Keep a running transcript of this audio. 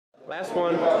Last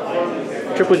one,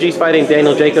 Triple G's fighting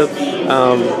Daniel Jacobs.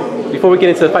 Before we get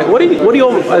into the fight, what do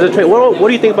you as a trainer, what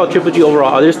do you think about Triple G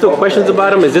overall? Are there still questions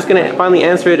about him? Is this going to finally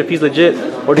answer it if he's legit,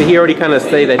 or did he already kind of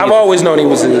say that? I've always known he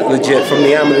was legit from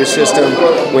the amateur system.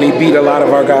 When he beat a lot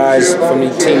of our guys from the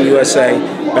Team USA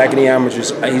back in the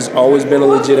amateurs, he's always been a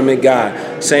legitimate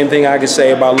guy. Same thing I could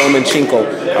say about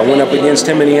Lomachenko. I went up against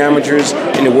him in the amateurs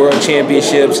in the World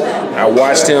Championships. I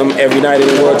watched him every night in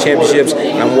the World Championships.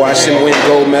 I watched him win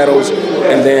gold medals.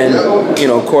 And then, you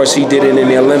know, of course, he did it in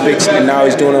the Olympics, and now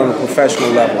he's doing it on a professional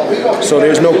level. So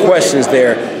there's no questions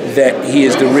there that he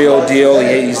is the real deal.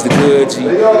 He's the goods.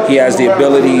 He has the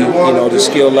ability, you know, the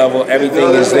skill level. Everything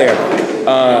is there.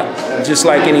 Just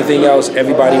like anything else,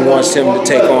 everybody wants him to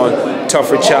take on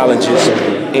tougher challenges.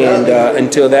 And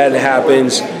until that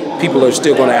happens, people are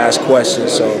still going to ask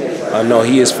questions. So, no,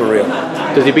 he is for real.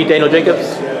 Does he beat Daniel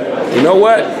Jacobs? You know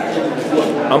what?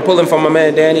 I'm pulling for my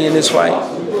man Danny in this fight.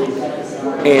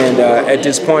 And at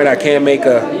this point, I can't make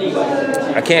a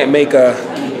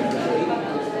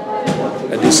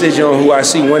decision on who I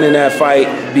see winning that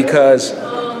fight, because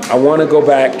I want to go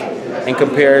back and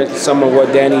compare some of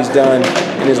what Danny's done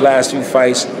in his last few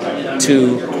fights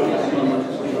to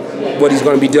what he's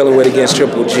going to be dealing with against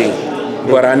Triple G.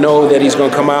 But I know that he's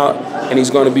going to come out and he's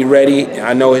going to be ready.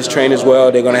 I know his trainers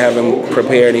well. They're going to have him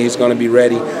prepared and he's going to be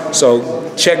ready. So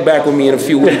check back with me in a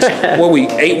few weeks. What are we,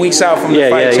 8 weeks out from the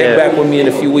fight? Check back with me in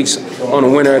a few weeks on the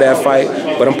winner of that fight.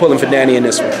 But I'm pulling for Danny in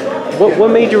this one.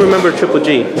 What made you remember Triple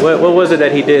G? What was it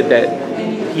that he did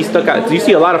that he stuck out? You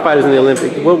see a lot of fighters in the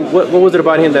Olympics. What was it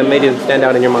about him that made him stand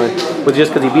out in your mind? Was it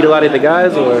just because he beat a lot of the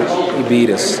guys, or? He beat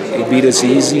us. He beat us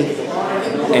easy,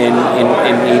 and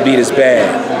he beat us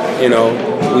bad. You know,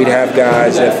 we'd have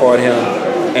guys that fought him,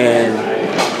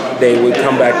 and they would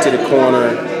come back to the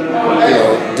corner, you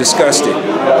know, disgusted,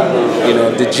 you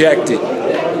know, dejected.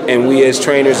 And we as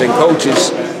trainers and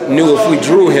coaches knew if we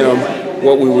drew him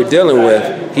what we were dealing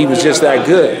with, he was just that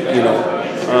good, you know.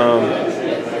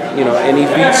 And he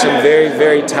beat some very,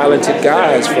 very talented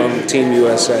guys from Team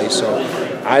USA. So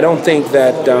I don't think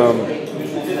that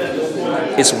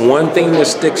it's one thing that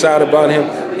sticks out about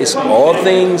him. It's all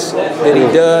things that he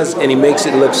does, and he makes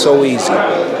it look so easy.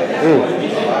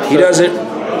 He doesn't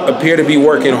appear to be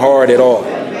working hard at all.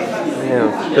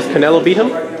 Yeah. Does Canelo beat him?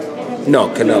 No,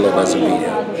 Canelo doesn't beat him.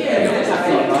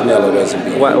 No, Canelo doesn't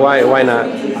beat him. Why not?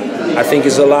 I think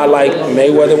it's a lot like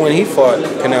Mayweather when he fought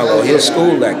Canelo. He'll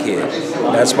school that kid.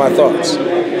 That's my thoughts.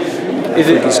 Is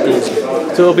it?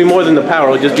 So it'll be more than the power.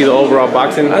 It'll just be the overall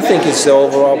boxing. I think it's the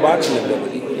overall boxing ability.